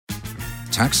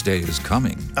Tax day is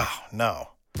coming. Oh, no.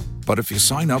 But if you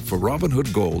sign up for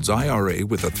Robinhood Gold's IRA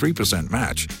with a 3%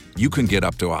 match, you can get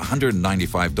up to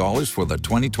 $195 for the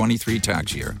 2023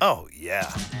 tax year. Oh, yeah.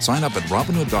 Sign up at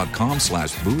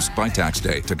Robinhood.com/boost by tax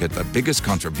day to get the biggest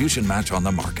contribution match on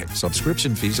the market.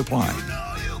 Subscription fees apply.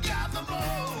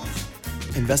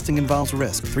 Investing involves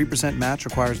risk. 3% match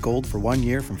requires gold for 1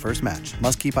 year from first match.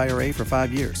 Must keep IRA for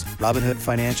 5 years. Robinhood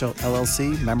Financial,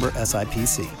 LLC, member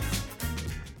SIPC.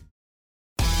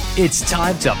 It's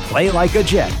time to play like a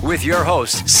Jet with your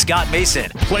host, Scott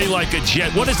Mason. Play like a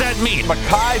Jet. What does that mean?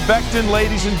 Mekhi Becton,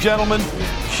 ladies and gentlemen.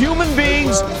 Human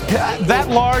beings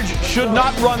that large should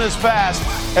not run as fast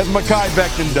as Mekhi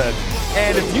Becton did.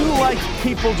 And if you like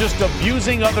people just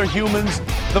abusing other humans,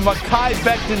 the Mekhi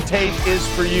Becton tape is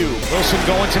for you. Wilson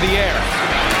going to the air.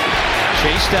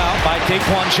 Chased out by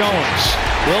Daquan Jones.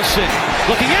 Wilson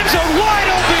looking end zone,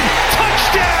 wide open.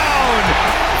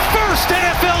 Touchdown! First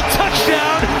NFL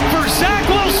touchdown for Zach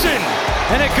Wilson.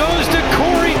 And it goes to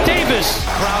Corey Davis.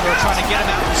 Crowder trying to get him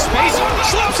out in space.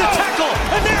 Slips a tackle,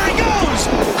 and there he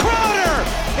goes. Crowder!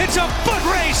 It's a foot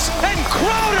race, and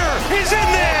Crowder is in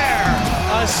there.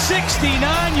 A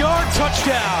 69-yard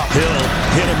touchdown. Hill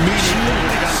hit immediately when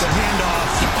he got the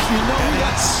handoff. You know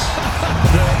that's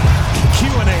the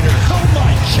Q-inator. Oh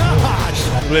my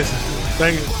gosh! Listen,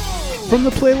 thank you. From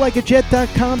the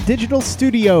PlayLikeAJet.com digital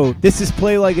studio, this is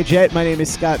Play Like a Jet. My name is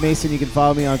Scott Mason. You can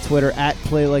follow me on Twitter at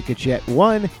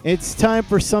PlayLikeAJet1. It's time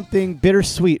for something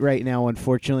bittersweet right now,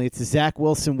 unfortunately. It's the Zach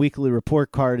Wilson Weekly Report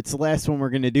Card. It's the last one we're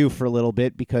going to do for a little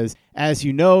bit because, as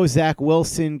you know, Zach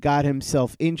Wilson got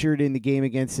himself injured in the game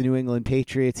against the New England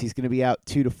Patriots. He's going to be out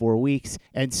 2 to 4 weeks.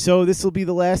 And so this will be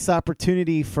the last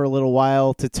opportunity for a little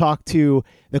while to talk to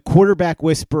the quarterback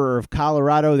whisperer of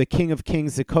Colorado, the king of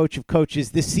kings, the coach of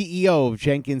coaches, the CEO of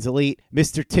Jenkins Elite,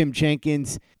 Mr. Tim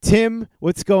Jenkins. Tim,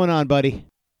 what's going on, buddy?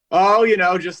 Oh,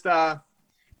 just, had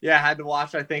to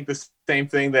watch, I think, the same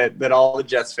thing that all the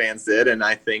Jets fans did. And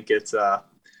I think it's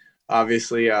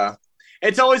obviously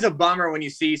it's always a bummer when you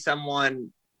see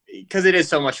someone, because it is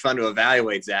so much fun to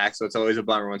evaluate Zach. So it's always a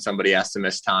bummer when somebody has to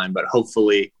miss time. But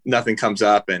hopefully nothing comes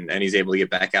up and he's able to get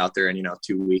back out there in,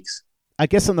 2 weeks. I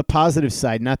guess on the positive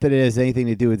side, not that it has anything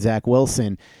to do with Zach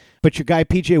Wilson, but your guy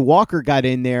P.J. Walker got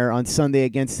in there on Sunday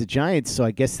against the Giants, so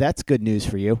I guess that's good news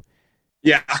for you.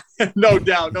 Yeah, no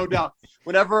doubt.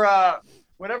 Whenever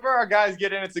our guys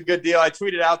get in, it's a good deal. I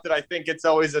tweeted out that I think it's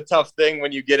always a tough thing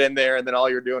when you get in there and then all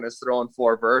you're doing is throwing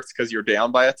 4 verts because you're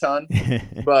down by a ton.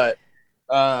 But,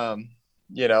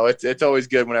 it's always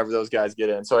good whenever those guys get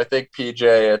in. So I think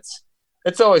P.J.,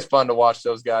 it's always fun to watch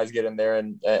those guys get in there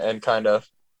and kind of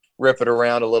rip it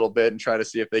around a little bit and try to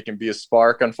see if they can be a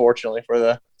spark. Unfortunately for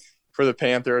the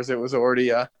Panthers, it was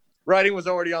already writing was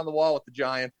already on the wall with the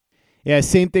Giants. Yeah,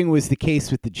 same thing was the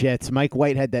case with the Jets. Mike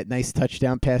White had that nice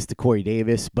touchdown pass to Corey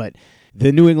Davis, but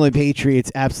the New England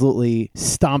Patriots absolutely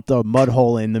stomped a mud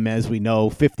hole in them, as we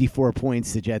know. 54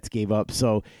 points the Jets gave up,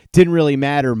 so didn't really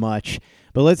matter much.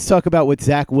 But let's talk about what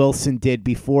Zach Wilson did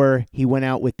before he went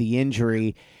out with the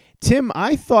injury. Tim,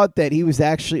 I thought that he was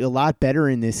actually a lot better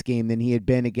in this game than he had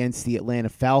been against the Atlanta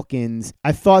Falcons.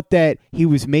 I thought that he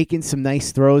was making some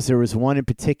nice throws. There was one in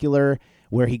particular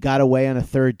where he got away on a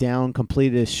third down,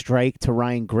 completed a strike to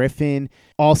Ryan Griffin.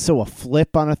 Also a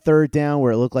flip on a third down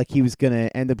where it looked like he was going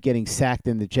to end up getting sacked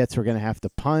and the Jets were going to have to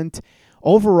punt.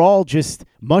 Overall, just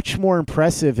much more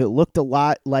impressive. It looked a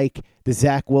lot like the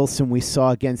Zach Wilson we saw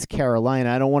against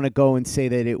Carolina. I don't want to go and say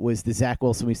that it was the Zach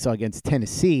Wilson we saw against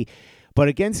Tennessee, but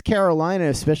against Carolina,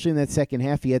 especially in that second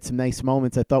half, he had some nice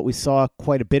moments. I thought we saw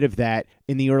quite a bit of that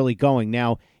in the early going.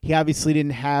 Now, he obviously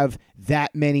didn't have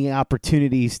that many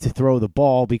opportunities to throw the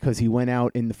ball because he went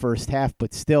out in the first half,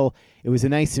 but still, it was a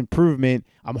nice improvement.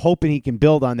 I'm hoping he can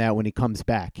build on that when he comes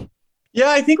back. Yeah,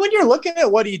 I think when you're looking at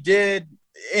what he did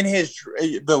in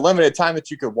the limited time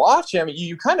that you could watch him,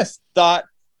 you kind of thought,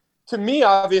 to me,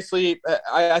 obviously,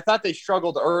 I thought they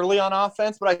struggled early on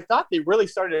offense, but I thought they really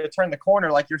started to turn the corner,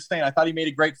 like you're saying. I thought he made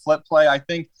a great flip play. I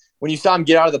think when you saw him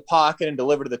get out of the pocket and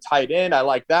deliver to the tight end, I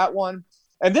like that one.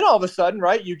 And then all of a sudden,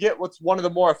 right, you get what's one of the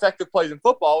more effective plays in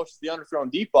football, which is the underthrown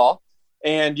deep ball,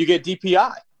 and you get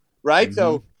DPI, right? Mm-hmm.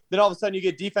 So then all of a sudden you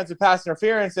get defensive pass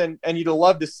interference, and you'd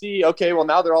love to see, okay, well,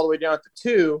 now they're all the way down at the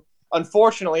 2.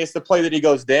 Unfortunately, it's the play that he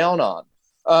goes down on.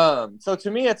 So to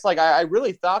me, it's like I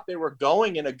really thought they were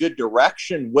going in a good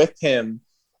direction with him,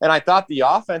 and I thought the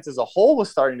offense as a whole was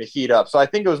starting to heat up. So I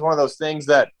think it was one of those things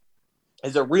that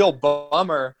is a real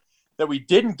bummer that we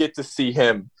didn't get to see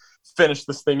him finish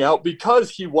this thing out because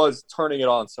he was turning it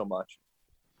on so much.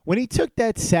 When he took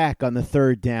that sack on the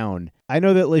third down, I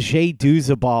know that Leger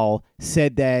Duzabal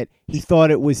said that he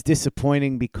thought it was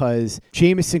disappointing because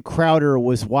Jamison Crowder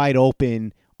was wide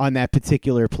open on that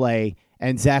particular play,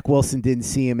 and Zach Wilson didn't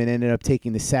see him and ended up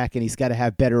taking the sack, and he's got to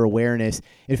have better awareness.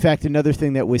 In fact, another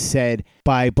thing that was said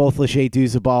by both Leger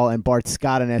Duzabal and Bart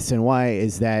Scott on SNY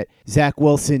is that Zach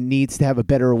Wilson needs to have a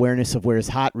better awareness of where his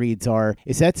hot reads are.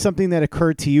 Is that something that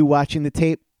occurred to you watching the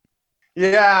tape?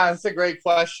 Yeah, that's a great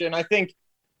question. I think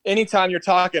anytime you're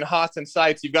talking hots and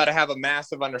sites, you've got to have a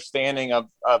massive understanding of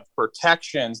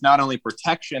protections, not only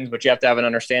protections, but you have to have an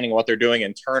understanding of what they're doing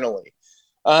internally.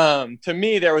 To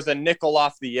me, there was a nickel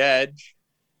off the edge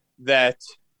that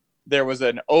there was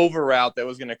an over route that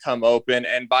was going to come open.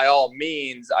 And by all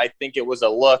means, I think it was a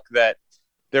look that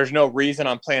there's no reason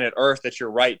on planet Earth that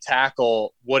your right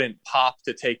tackle wouldn't pop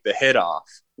to take the hit off.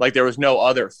 Like there was no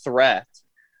other threat.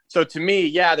 So to me,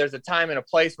 yeah, there's a time and a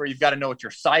place where you've got to know what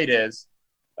your site is.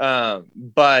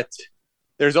 But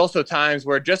there's also times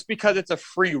where just because it's a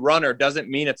free runner doesn't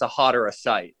mean it's a hot or a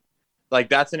sight. Like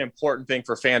that's an important thing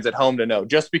for fans at home to know.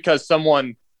 Just because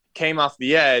someone came off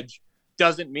the edge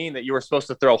doesn't mean that you were supposed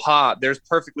to throw hot. There's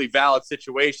perfectly valid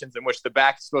situations in which the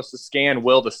back is supposed to scan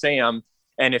Will to Sam.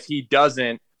 And if he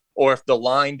doesn't, or if the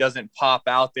line doesn't pop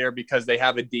out there because they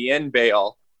have a DN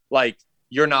bail, like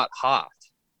you're not hot,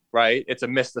 right? It's a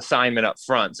missed assignment up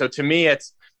front. So to me,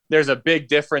 there's a big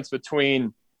difference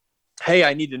between, hey,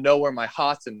 I need to know where my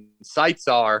hots and sites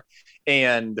are,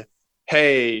 and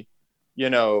hey,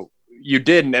 you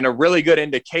didn't. And a really good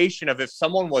indication of if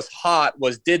someone was hot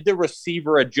was, did the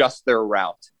receiver adjust their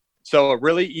route? So a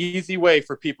really easy way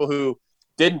for people who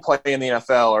didn't play in the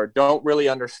NFL or don't really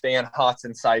understand hots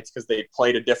and sites because they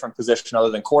played a different position other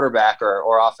than quarterback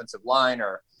or offensive line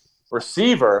or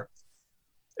receiver,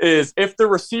 is if the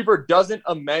receiver doesn't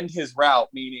amend his route,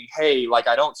 meaning, hey, like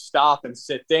I don't stop and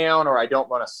sit down, or I don't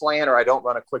run a slant, or I don't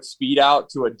run a quick speed out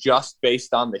to adjust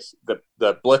based on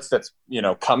the blitz that's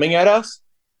coming at us,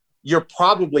 you're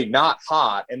probably not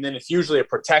hot. And then it's usually a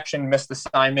protection missed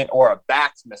assignment or a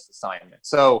back's missed assignment.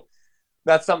 So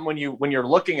that's something when you're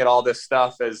looking at all this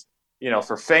stuff as,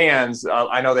 for fans,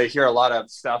 I know they hear a lot of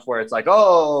stuff where it's like,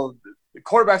 oh, the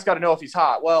quarterback's got to know if he's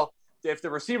hot. Well, if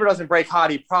the receiver doesn't break hot,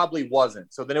 he probably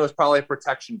wasn't. So then it was probably a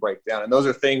protection breakdown. And those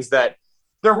are things that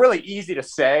they're really easy to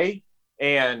say.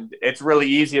 And it's really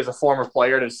easy as a former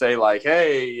player to say like,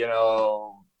 hey,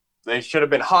 they should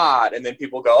have been hot. And then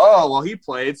people go, oh, well, he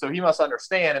played, so he must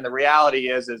understand. And the reality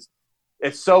is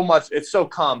it's so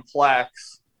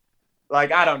complex.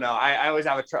 Like, I don't know. I always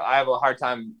have a hard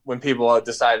time when people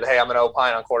decide, hey, I'm going to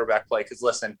opine on quarterback play. Because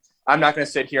listen, I'm not going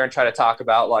to sit here and try to talk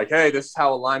about like, hey, this is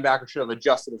how a linebacker should have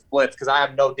adjusted his blitz, because I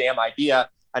have no damn idea.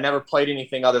 I never played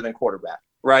anything other than quarterback,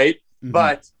 right? Mm-hmm.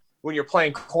 But when you're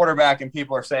playing quarterback and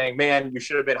people are saying, man, you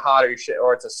should have been hot,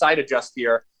 or it's a side adjust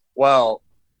here. Well,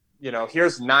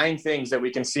 here's 9 things that we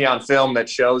can see on film that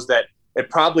shows that it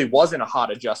probably wasn't a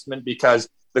hot adjustment because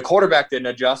the quarterback didn't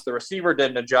adjust, the receiver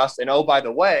didn't adjust, and oh, by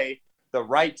the way, the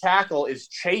right tackle is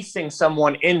chasing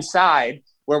someone inside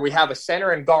where we have a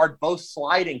center and guard both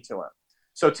sliding to him.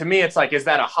 So to me, it's like, is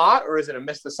that a hot or is it a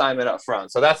missed assignment up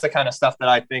front? So that's the kind of stuff that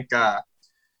I think,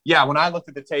 when I looked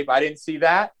at the tape, I didn't see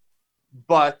that.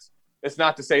 But it's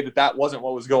not to say that wasn't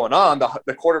what was going on.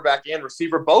 The quarterback and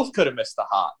receiver both could have missed the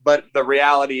hot. But the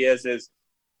reality is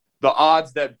the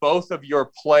odds that both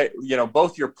your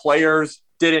players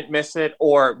didn't miss it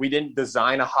or we didn't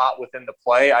design a hot within the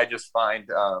play, I just find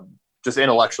just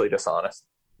intellectually dishonest.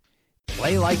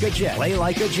 Play like a Jet. Play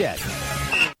like a Jet.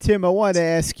 Tim, I want to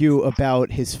ask you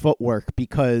about his footwork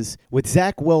because with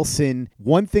Zach Wilson,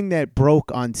 one thing that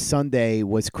broke on Sunday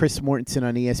was Chris Mortensen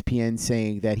on ESPN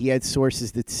saying that he had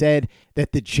sources that said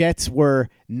that the Jets were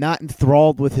not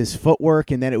enthralled with his footwork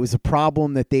and that it was a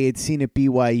problem that they had seen at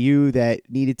BYU that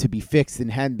needed to be fixed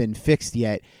and hadn't been fixed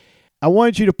yet. I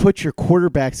wanted you to put your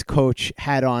quarterback's coach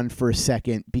hat on for a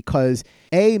second because,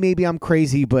 A, maybe I'm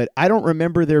crazy, but I don't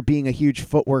remember there being a huge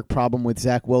footwork problem with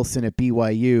Zach Wilson at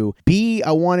BYU. B,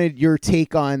 I wanted your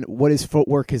take on what his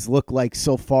footwork has looked like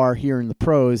so far here in the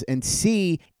pros. And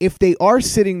C, if they are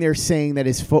sitting there saying that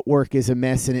his footwork is a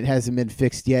mess and it hasn't been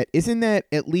fixed yet, isn't that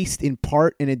at least in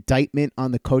part an indictment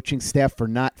on the coaching staff for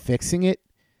not fixing it?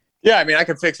 Yeah, I mean, I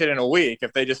could fix it in a week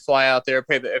if they just fly out there,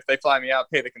 if they fly me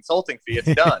out, pay the consulting fee,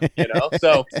 it's done,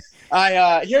 So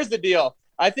here's the deal.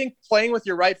 I think playing with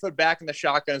your right foot back in the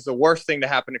shotgun is the worst thing to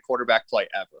happen to quarterback play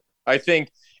ever. I think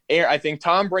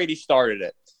Tom Brady started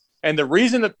it. And the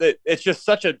reason that it's just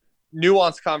such a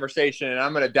nuanced conversation, and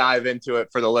I'm going to dive into it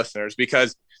for the listeners,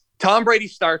 because Tom Brady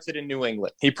starts it in New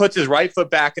England. He puts his right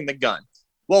foot back in the gun.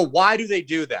 Well, why do they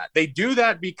do that? They do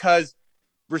that because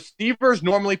receivers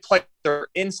normally play their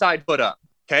inside foot up,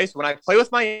 Okay, so when I play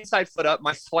with my inside foot up,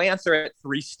 my slants are at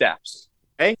 3 steps.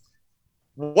 Okay,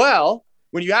 well,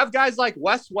 when you have guys like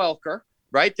Wes Welker,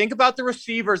 right, think about the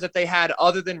receivers that they had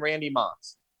other than Randy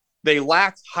Moss. They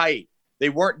lacked height. They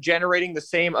weren't generating the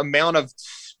same amount of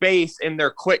space in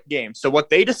their quick game. So what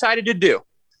they decided to do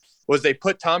was they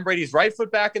put Tom Brady's right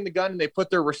foot back in the gun and they put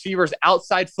their receivers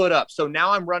outside foot up. So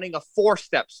now I'm running a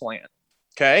 4-step slant.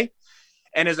 Okay.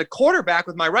 And as a quarterback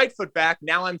with my right foot back,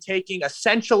 now I'm taking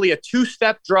essentially a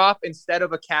 2-step drop instead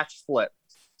of a catch flip.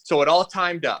 So it all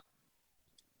timed up.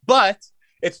 But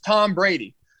it's Tom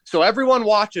Brady. So everyone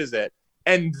watches it.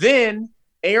 And then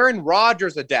Aaron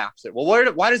Rodgers adapts it.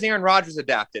 Well, why does Aaron Rodgers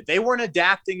adapt it? They weren't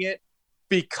adapting it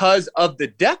because of the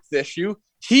depth issue.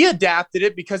 He adapted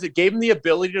it because it gave him the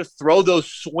ability to throw those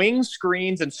swing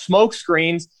screens and smoke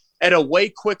screens at a way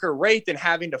quicker rate than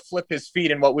having to flip his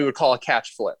feet in what we would call a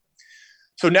catch flip.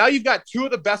 So now you've got 2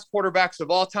 of the best quarterbacks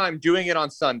of all time doing it on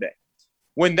Sunday.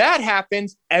 When that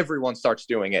happens, everyone starts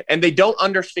doing it, and they don't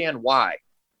understand why,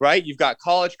 right? You've got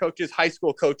college coaches, high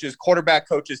school coaches, quarterback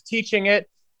coaches teaching it.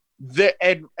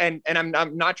 And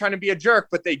I'm not trying to be a jerk,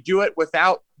 but they do it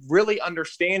without really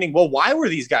understanding, well, why were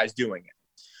these guys doing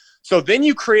it? So then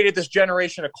you created this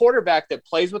generation of quarterback that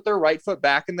plays with their right foot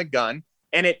back in the gun,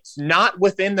 and it's not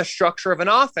within the structure of an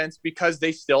offense because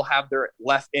they still have their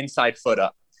left inside foot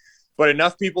up. But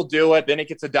enough people do it, then it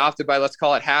gets adopted by, let's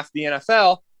call it, half the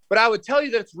NFL. But I would tell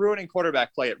you that it's ruining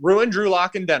quarterback play. It ruined Drew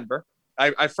Lock in Denver.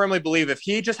 I firmly believe if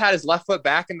he just had his left foot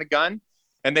back in the gun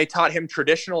and they taught him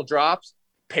traditional drops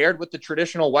paired with the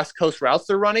traditional West Coast routes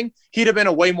they're running, he'd have been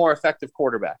a way more effective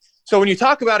quarterback. So when you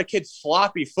talk about a kid's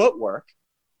sloppy footwork,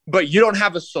 but you don't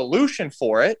have a solution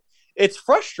for it, it's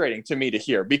frustrating to me to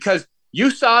hear because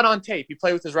you saw it on tape. He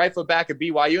played with his right foot back at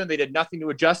BYU and they did nothing to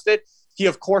adjust it. He,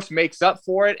 of course, makes up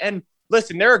for it. And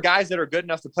listen, there are guys that are good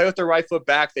enough to play with their right foot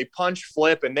back. They punch,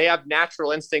 flip, and they have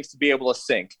natural instincts to be able to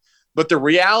sink. But the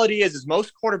reality is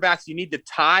most quarterbacks, you need to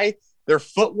tie their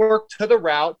footwork to the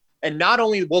route. And not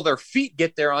only will their feet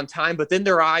get there on time, but then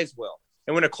their eyes will.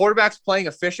 And when a quarterback's playing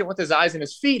efficient with his eyes and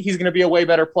his feet, he's going to be a way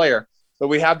better player. But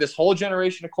we have this whole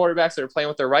generation of quarterbacks that are playing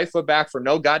with their right foot back for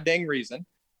no goddamn reason,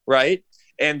 right?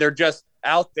 And they're just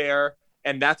out there.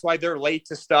 And that's why they're late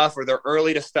to stuff or they're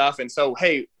early to stuff. And so,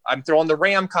 hey, I'm throwing the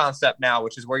Ram concept now,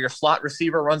 which is where your slot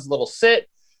receiver runs a little sit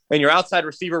and your outside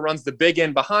receiver runs the big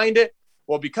end behind it.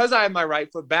 Well, because I have my right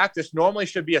foot back, this normally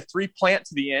should be a 3 plant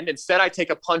to the end. Instead, I take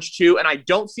a punch 2, and I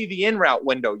don't see the in route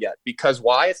window yet. Because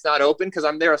why? It's not open because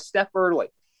I'm there a step early.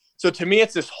 So to me,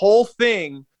 it's this whole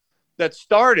thing that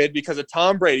started because of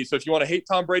Tom Brady. So if you want to hate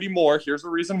Tom Brady more, here's the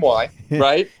reason why,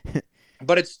 right?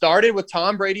 But it started with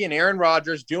Tom Brady and Aaron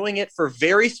Rodgers doing it for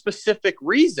very specific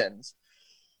reasons.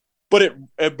 But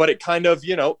it kind of,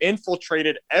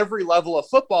 infiltrated every level of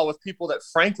football with people that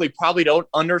frankly probably don't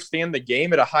understand the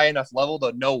game at a high enough level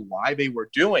to know why they were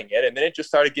doing it. And then it just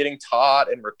started getting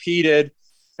taught and repeated.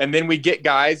 And then we get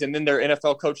guys and then their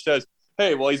NFL coach says,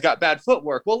 hey, well, he's got bad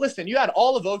footwork. Well, listen, you had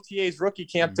all of OTA's rookie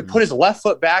camp to put his left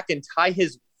foot back and tie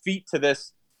his feet to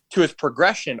his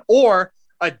progression or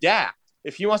adapt.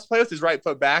 If he wants to play with his right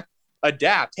foot back,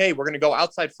 adapt. Hey, we're going to go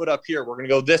outside foot up here. We're going to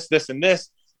go this, this, and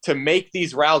this to make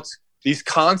these routes, these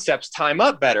concepts time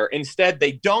up better. Instead,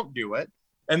 they don't do it.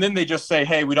 And then they just say,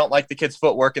 hey, we don't like the kid's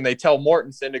footwork. And they tell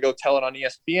Mortensen to go tell it on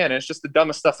ESPN. And it's just the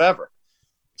dumbest stuff ever.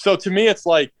 So to me, it's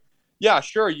like, yeah,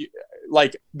 sure.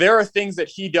 There are things that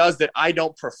he does that I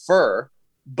don't prefer,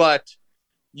 but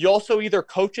you also either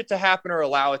coach it to happen or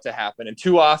allow it to happen. And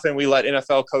too often we let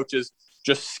NFL coaches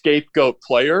just scapegoat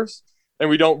players. And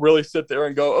we don't really sit there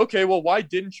and go, okay, well, why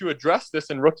didn't you address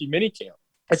this in rookie minicamp?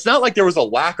 It's not like there was a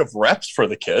lack of reps for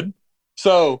the kid.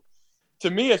 So to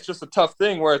me, it's just a tough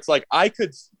thing where it's like I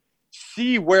could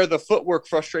see where the footwork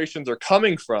frustrations are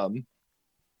coming from,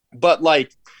 but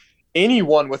like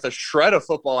anyone with a shred of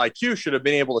football IQ should have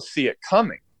been able to see it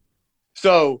coming.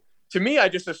 So to me, I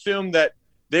just assumed that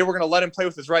they were going to let him play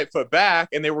with his right foot back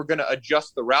and they were going to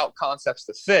adjust the route concepts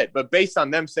to fit. But based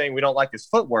on them saying we don't like his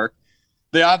footwork,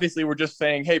 they obviously were just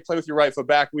saying, hey, play with your right foot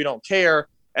back. We don't care.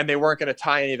 And they weren't going to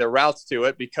tie any of their routes to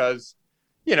it because,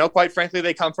 quite frankly,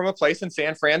 they come from a place in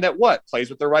San Fran that plays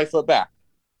with their right foot back,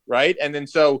 right? And then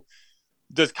so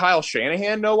does Kyle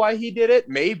Shanahan know why he did it?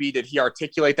 Maybe. Did he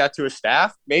articulate that to his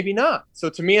staff? Maybe not. So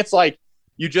to me, it's like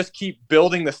you just keep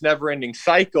building this never-ending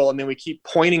cycle, and then we keep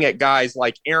pointing at guys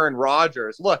like Aaron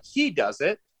Rodgers. Look, he does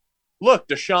it. Look,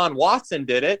 Deshaun Watson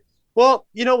did it. Well,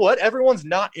 you know what? Everyone's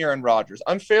not Aaron Rodgers.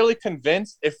 I'm fairly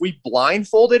convinced if we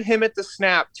blindfolded him at the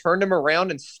snap, turned him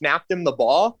around and snapped him the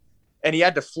ball, and he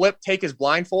had to take his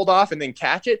blindfold off and then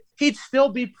catch it, he'd still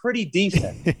be pretty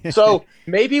decent. So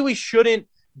maybe we shouldn't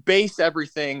base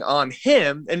everything on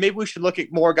him. And maybe we should look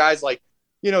at more guys like,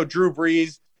 Drew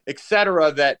Brees, et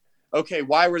cetera, that, okay,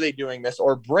 why were they doing this?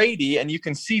 Or Brady, and you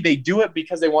can see they do it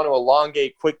because they want to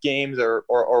elongate quick games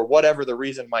or whatever the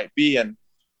reason might be. And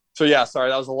so, yeah, sorry,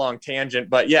 that was a long tangent.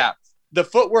 But, yeah, the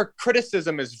footwork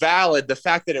criticism is valid. The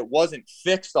fact that it wasn't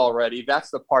fixed already, that's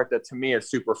the part that to me is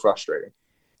super frustrating.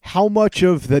 How much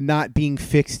of the not being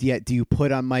fixed yet do you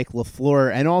put on Mike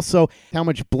LaFleur? And also, how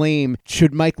much blame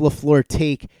should Mike LaFleur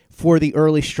take for the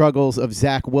early struggles of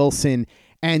Zach Wilson?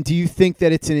 And do you think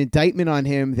that it's an indictment on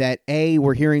him that, A,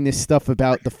 we're hearing this stuff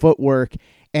about the footwork,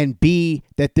 and B,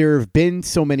 that there have been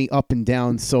so many up and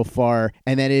downs so far,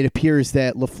 and that it appears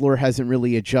that LaFleur hasn't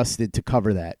really adjusted to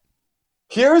cover that?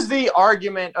 Here's the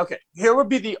argument. Okay, here would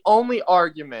be the only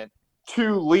argument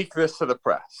to leak this to the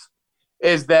press,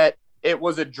 is that it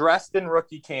was addressed in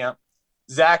rookie camp.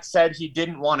 Zach said he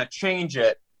didn't want to change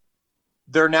it.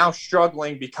 They're now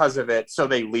struggling because of it, so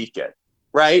they leak it,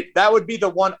 right? That would be the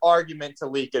one argument to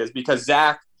leak it, is because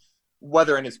Zach,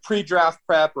 whether in his pre-draft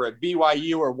prep or at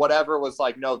BYU or whatever, was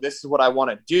like, no, this is what I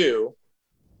want to do.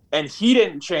 And he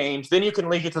didn't change. Then you can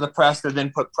leak it to the press and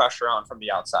then put pressure on from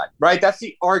the outside, right? That's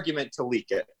the argument to leak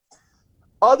it.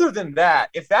 Other than that,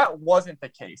 if that wasn't the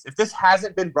case, if this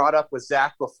hasn't been brought up with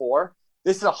Zach before,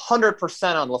 this is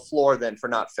 100% on LaFleur then for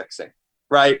not fixing,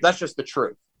 right? That's just the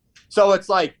truth. So it's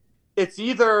like, it's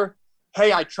either,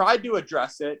 hey, I tried to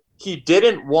address it, he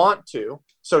didn't want to,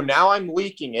 so now I'm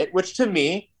leaking it, which to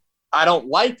me, I don't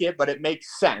like it, but it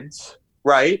makes sense,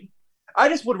 right? I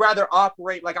just would rather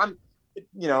operate like I'm,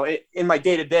 in my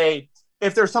day-to-day,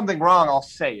 if there's something wrong, I'll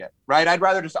say it, right? I'd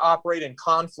rather just operate in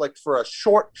conflict for a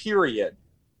short period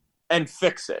and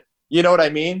fix it. You know what I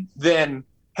mean? Than,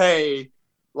 hey,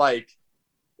 like,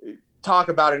 talk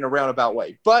about it in a roundabout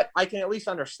way. But I can at least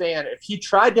understand if he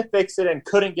tried to fix it and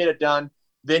couldn't get it done,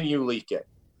 then you leak it.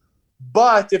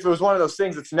 But if it was one of those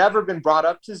things that's never been brought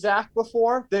up to Zach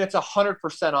before, then it's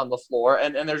 100% on LaFleur,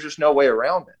 and there's just no way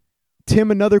around it.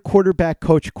 Tim, another quarterback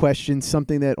coach question,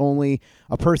 something that only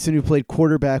a person who played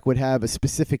quarterback would have a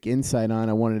specific insight on,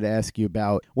 I wanted to ask you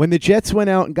about. When the Jets went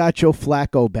out and got Joe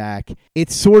Flacco back,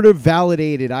 it sort of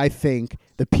validated, I think,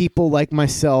 the people like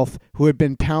myself who had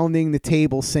been pounding the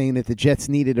table saying that the Jets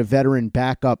needed a veteran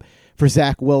backup for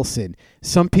Zach Wilson.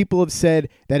 Some people have said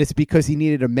that it's because he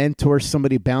needed a mentor,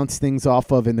 somebody to bounce things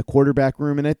off of in the quarterback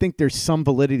room, and I think there's some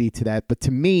validity to that. But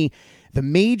to me, the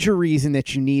major reason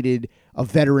that you needed a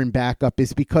veteran backup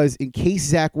is because in case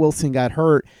Zach Wilson got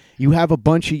hurt, you have a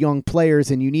bunch of young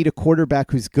players and you need a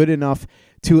quarterback who's good enough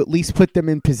to at least put them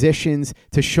in positions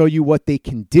to show you what they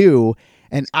can do.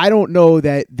 And I don't know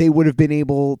that they would have been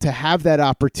able to have that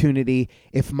opportunity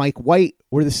if Mike White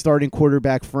were the starting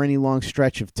quarterback for any long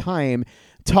stretch of time.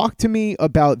 Talk to me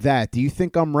about that. Do you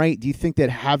think I'm right? Do you think that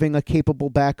having a capable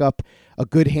backup, a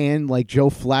good hand like Joe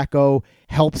Flacco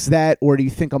helps that? Or do you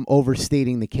think I'm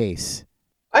overstating the case?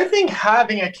 I think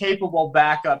having a capable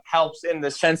backup helps in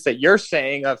the sense that you're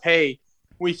saying of, hey,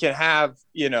 we can have,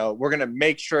 we're going to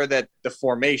make sure that the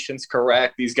formation's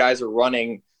correct. These guys are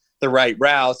running the right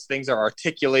routes. Things are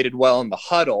articulated well in the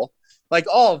huddle. Like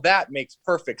all of that makes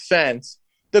perfect sense.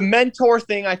 The mentor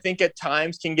thing, I think at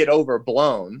times can get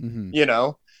overblown,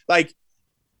 like,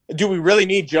 do we really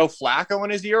need Joe Flacco in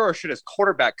his ear, or should his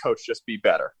quarterback coach just be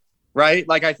better? Right.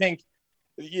 Like, I think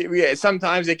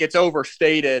sometimes it gets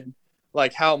overstated,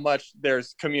 like how much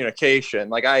there's communication.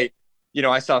 Like I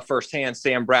saw firsthand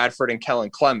Sam Bradford and Kellen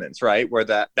Clemens, right, where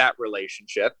that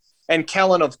relationship, and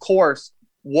Kellen, of course,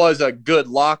 was a good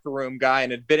locker room guy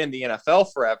and had been in the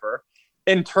NFL forever.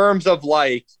 In terms of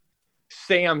like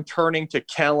Sam turning to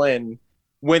Kellen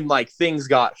when like things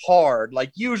got hard,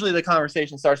 like usually the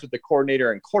conversation starts with the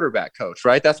coordinator and quarterback coach,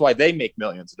 right? That's why they make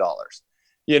millions of dollars,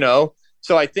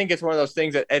 So I think it's one of those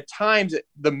things that at times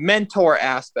the mentor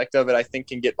aspect of it, I think,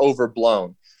 can get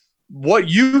overblown. What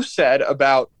you said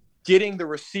about getting the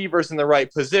receivers in the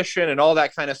right position and all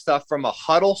that kind of stuff from a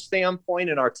huddle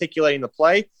standpoint and articulating the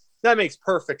play, that makes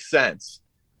perfect sense.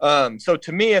 So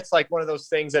to me, it's like one of those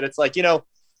things that it's like,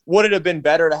 would it have been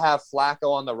better to have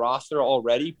Flacco on the roster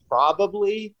already?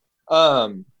 Probably.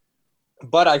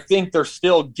 But I think they're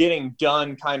still getting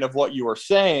done kind of what you were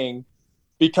saying,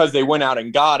 because they went out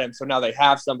and got him. So now they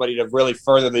have somebody to really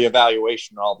further the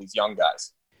evaluation of all these young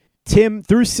guys. Tim,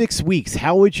 through 6 weeks,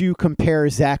 how would you compare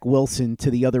Zach Wilson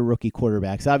to the other rookie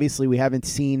quarterbacks? Obviously, we haven't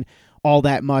seen all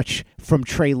that much from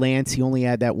Trey Lance. He only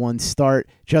had that one start.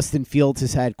 Justin Fields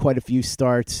has had quite a few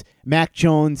starts. Mac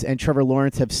Jones and Trevor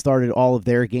Lawrence have started all of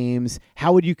their games.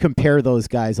 How would you compare those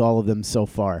guys, all of them so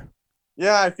far?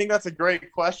 Yeah, I think that's a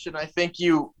great question. I think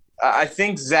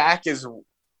Zach is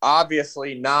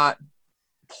obviously not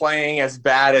playing as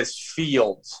bad as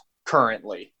Fields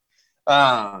currently.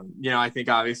 I think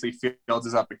obviously Fields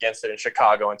is up against it in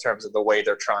Chicago in terms of the way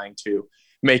they're trying to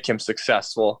make him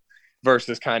successful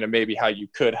versus kind of maybe how you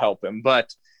could help him.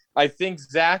 But I think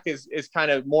Zach is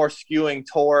kind of more skewing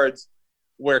towards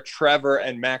where Trevor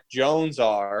and Mac Jones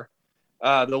are.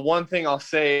 The one thing I'll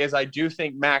say is I do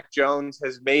think Mac Jones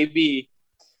has maybe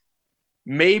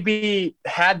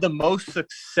had the most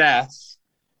success,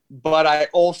 but I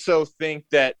also think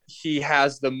that he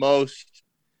has the most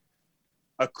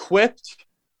equipped,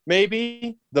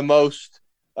 maybe the most,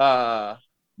 the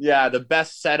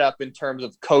best setup in terms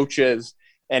of coaches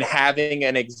and having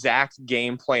an exact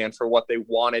game plan for what they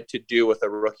wanted to do with a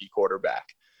rookie quarterback.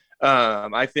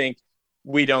 I think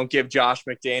we don't give Josh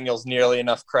McDaniels nearly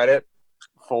enough credit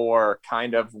for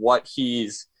kind of what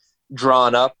he's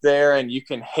drawn up there. And you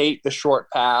can hate the short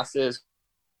passes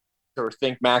or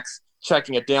think Max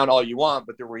checking it down all you want,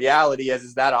 but the reality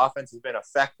is that offense has been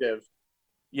effective.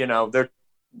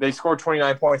 They scored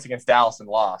 29 points against Dallas and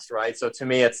lost, right? So to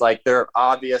me, it's like they're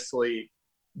obviously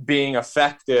being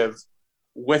effective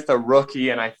with a rookie,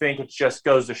 and I think it just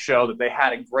goes to show that they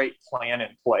had a great plan in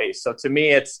place. So to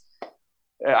me,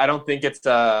 I don't think it's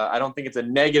a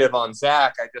negative on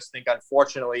Zach. I just think,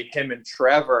 unfortunately, him and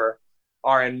Trevor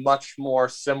are in much more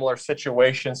similar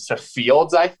situations to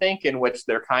Fields, I think, in which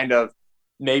they're kind of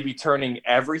maybe turning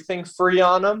everything free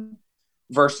on him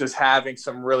versus having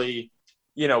some really,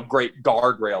 great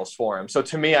guardrails for him. So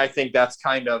to me, I think that's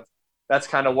kind of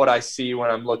what I see when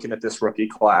I'm looking at this rookie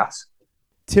class.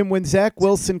 Tim, when Zach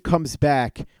Wilson comes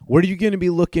back, what are you going to be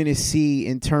looking to see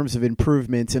in terms of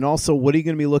improvements? And also, what are you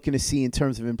going to be looking to see in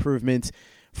terms of improvements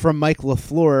from Mike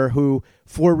LaFleur, who,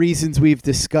 for reasons we've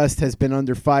discussed, has been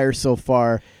under fire so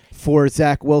far for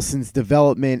Zach Wilson's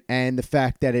development and the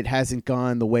fact that it hasn't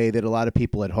gone the way that a lot of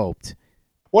people had hoped?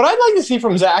 What I'd like to see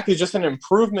from Zach is just an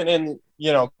improvement in,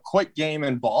 quick game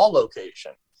and ball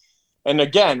location. And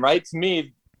again, right, to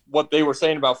me, what they were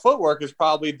saying about footwork is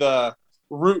probably the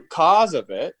root cause of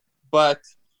it. But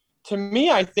to me,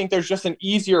 I think there's just an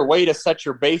easier way to set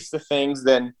your base to things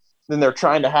than they're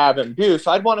trying to have him do.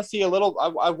 So I'd want to see I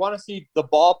want to see the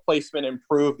ball placement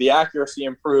improve, the accuracy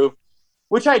improve,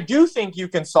 which I do think you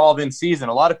can solve in season.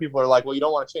 A lot of people are like, well, you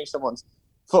don't want to change someone's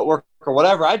footwork or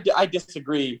whatever. I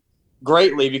disagree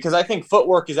greatly, because I think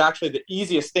footwork is actually the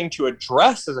easiest thing to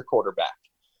address as a quarterback.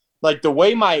 Like the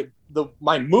way my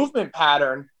movement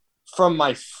pattern from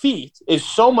my feet is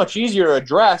so much easier to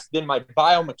address than my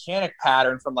biomechanic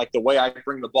pattern from like the way I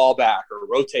bring the ball back or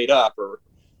rotate up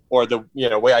or the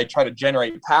way I try to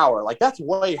generate power. Like that's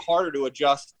way harder to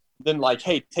adjust than like,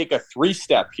 hey, take a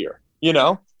 3-step here,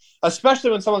 especially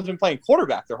when someone's been playing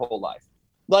quarterback their whole life.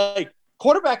 Like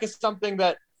quarterback is something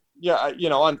that,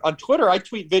 on Twitter, I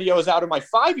tweet videos out of my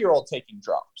 5-year-old taking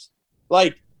drops.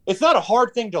 Like it's not a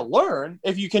hard thing to learn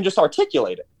if you can just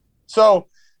articulate it. So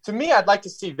to me, I'd like to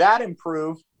see that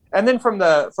improve. And then from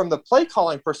the play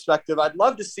calling perspective, I'd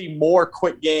love to see more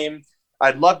quick game.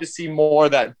 I'd love to see more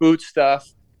of that boot stuff.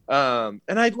 And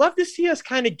I'd love to see us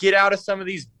kind of get out of some of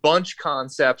these bunch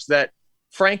concepts that,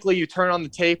 frankly, you turn on the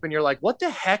tape and you're like, what the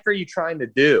heck are you trying to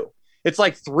do? It's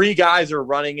like 3 guys are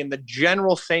running in the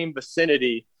general same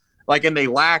vicinity, and they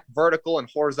lack vertical and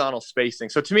horizontal spacing.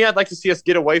 So to me, I'd like to see us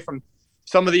get away from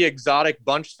some of the exotic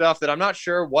bunch stuff that I'm not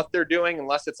sure what they're doing,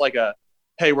 unless it's like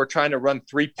hey, we're trying to run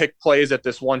 3 pick plays at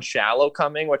this one shallow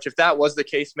coming, which if that was the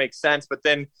case makes sense, but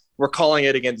then we're calling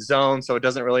it against zone, so it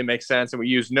doesn't really make sense. And we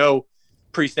use no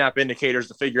pre-snap indicators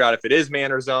to figure out if it is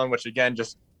man or zone, which again,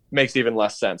 just makes even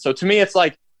less sense. So to me, it's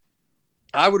like,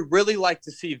 I would really like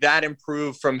to see that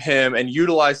improve from him and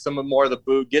utilize some more of the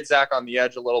boot, get Zach on the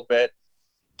edge a little bit,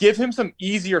 give him some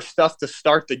easier stuff to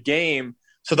start the game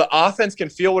so the offense can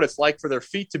feel what it's like for their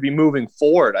feet to be moving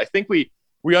forward. I think we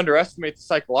underestimate the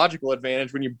psychological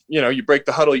advantage when you break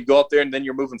the huddle, you go up there and then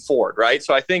you're moving forward, right?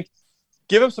 So I think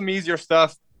give him some easier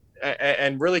stuff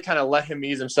and really kind of let him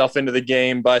ease himself into the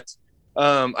game. But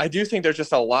I do think there's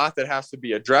just a lot that has to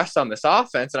be addressed on this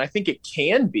offense, and I think it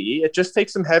can be. It just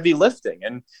takes some heavy lifting,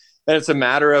 and it's a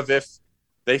matter of if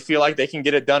they feel like they can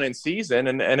get it done in season,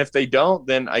 and if they don't,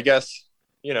 then I guess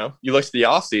you look to the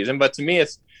off season. But to me,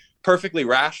 it's perfectly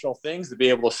rational things to be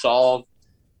able to solve,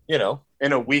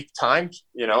 in a week time,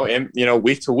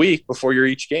 week to week before your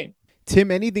each game.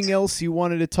 Tim, anything else you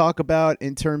wanted to talk about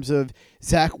in terms of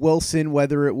Zach Wilson,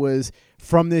 whether it was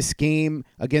from this game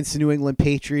against the New England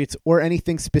Patriots or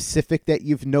anything specific that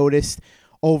you've noticed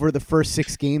over the first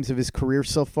 6 games of his career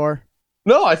so far?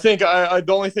 No, I think the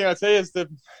only thing I'd say is that,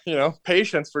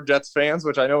 patience for Jets fans,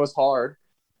 which I know is hard,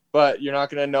 but you're not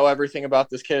going to know everything about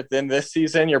this kid at the end of this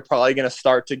season. You're probably going to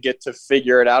start to get to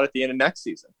figure it out at the end of next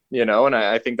season. and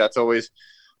I think that's always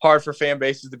hard for fan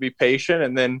bases to be patient.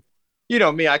 And then,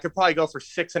 me, I could probably go for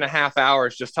 6.5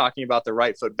 hours just talking about the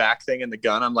right foot back thing in the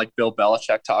gun. I'm like Bill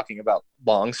Belichick talking about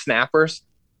long snappers.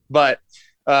 But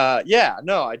I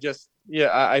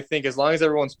think as long as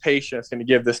everyone's patient, it's going to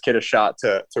give this kid a shot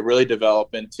to really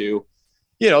develop into,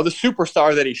 the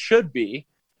superstar that he should be.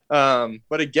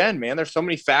 But again, man, there's so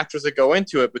many factors that go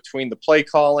into it between the play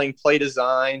calling, play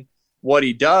design, what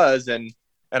he does. And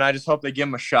I just hope they give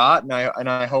him a shot. And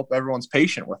I hope everyone's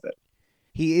patient with it.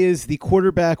 He is the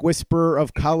quarterback whisperer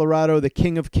of Colorado, the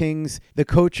king of kings, the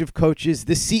coach of coaches,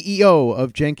 the CEO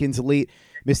of Jenkins Elite,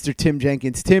 Mr. Tim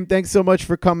Jenkins. Tim, thanks so much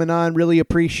for coming on. Really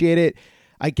appreciate it.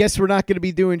 I guess we're not going to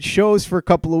be doing shows for a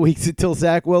couple of weeks until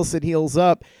Zach Wilson heals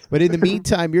up. But in the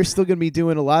meantime, you're still going to be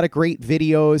doing a lot of great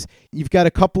videos. You've got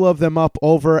a couple of them up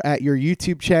over at your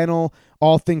YouTube channel,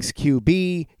 All Things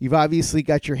QB. You've obviously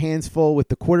got your hands full with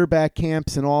the quarterback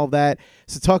camps and all that.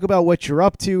 So talk about what you're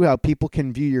up to, how people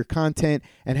can view your content,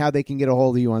 and how they can get a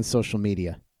hold of you on social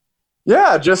media.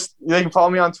 Yeah, just they can follow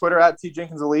me on Twitter at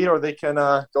 @TJenkinsElite, or they can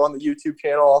go on the YouTube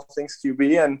channel, All Things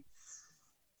QB. And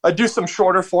I do some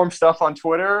shorter form stuff on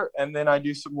Twitter, and then I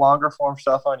do some longer form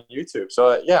stuff on YouTube.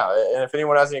 So, and if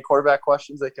anyone has any quarterback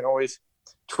questions, they can always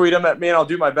tweet them at me, and I'll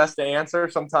do my best to answer.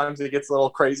 Sometimes it gets a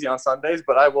little crazy on Sundays,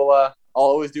 but I'll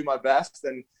always do my best.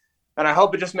 And I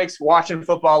hope it just makes watching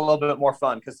football a little bit more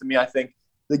fun, because to me, I think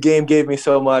the game gave me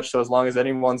so much. So as long as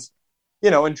anyone's,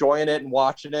 enjoying it and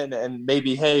watching it and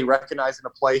maybe, hey, recognizing a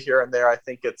play here and there, I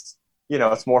think it's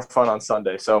more fun on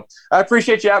Sunday. So I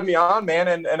appreciate you having me on, man,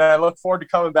 and I look forward to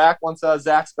coming back once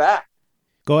Zach's back.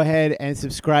 Go ahead and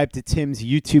subscribe to Tim's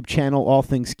YouTube channel, All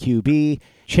Things QB.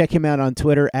 Check him out on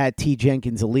Twitter at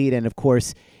 @TJenkinsElite. And, of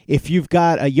course, if you've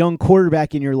got a young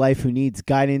quarterback in your life who needs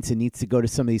guidance and needs to go to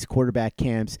some of these quarterback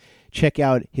camps, check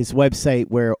out his website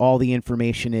where all the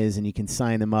information is, and you can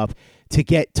sign them up to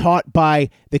get taught by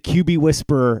the QB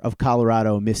whisperer of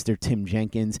Colorado, Mr. Tim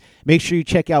Jenkins. Make sure you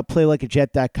check out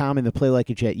PlayLikeAJet.com and the Play Like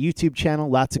a Jet YouTube channel.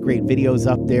 Lots of great videos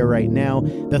up there right now.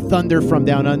 The Thunder from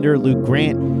Down Under, Luke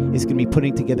Grant, is going to be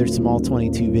putting together some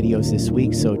All-22 videos this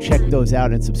week, so check those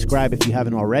out and subscribe if you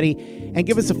haven't already. And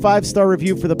give us a 5-star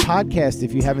review for the podcast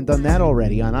if you haven't done that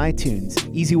already on iTunes.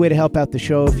 Easy way to help out the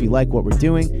show if you like what we're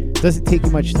doing. Doesn't take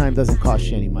you much time, doesn't cost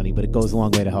you any money, but it goes a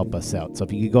long way to help us out. So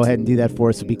if you could go ahead and do that for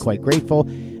us, we'd be quite grateful.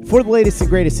 For the latest and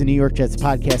greatest in New York Jets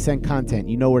podcasts and content,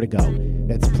 you know where to go.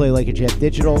 That's Play Like a Jet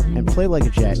Digital and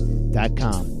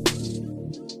PlayLikeAJet.com.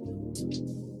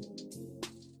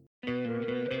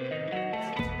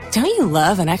 Don't you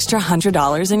love an extra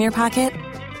 $100 in your pocket?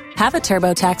 Have a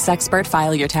TurboTax expert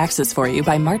file your taxes for you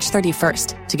by March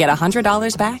 31st to get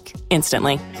 $100 back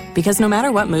instantly. Because no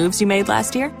matter what moves you made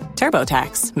last year,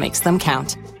 TurboTax makes them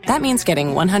count. That means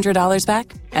getting $100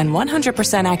 back and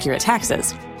 100% accurate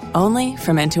taxes only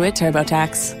from Intuit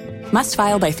TurboTax. Must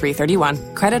file by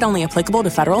 3/31. Credit only applicable to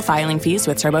federal filing fees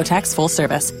with TurboTax full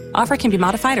service. Offer can be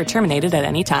modified or terminated at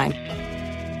any time.